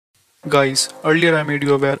Guys, earlier I made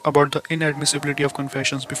you aware about the inadmissibility of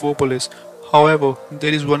confessions before police. However,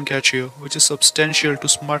 there is one catch here, which is substantial to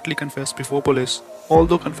smartly confess before police.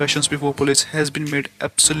 Although confessions before police has been made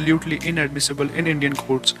absolutely inadmissible in Indian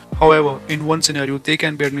courts, however, in one scenario they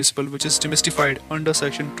can be admissible, which is demystified under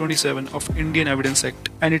section 27 of Indian Evidence Act.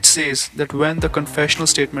 And it says that when the confessional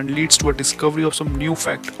statement leads to a discovery of some new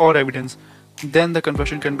fact or evidence, then the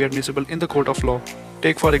confession can be admissible in the court of law.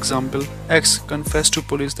 Take for example, X confessed to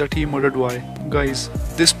police that he murdered Y. Guys,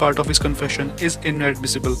 this part of his confession is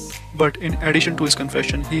inadmissible. But in addition to his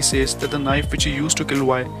confession, he says that the knife which he used to kill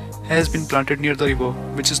Y has been planted near the river,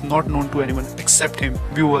 which is not known to anyone except him.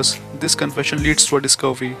 Viewers, this confession leads to a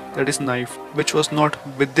discovery, that is knife, which was not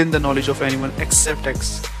within the knowledge of anyone except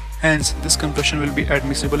X. Hence, this confession will be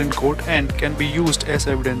admissible in court and can be used as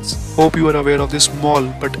evidence. Hope you are aware of this small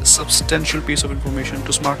but substantial piece of information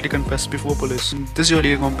to smartly confess before police. This is your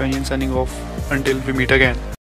legal companion signing off. Until we meet again.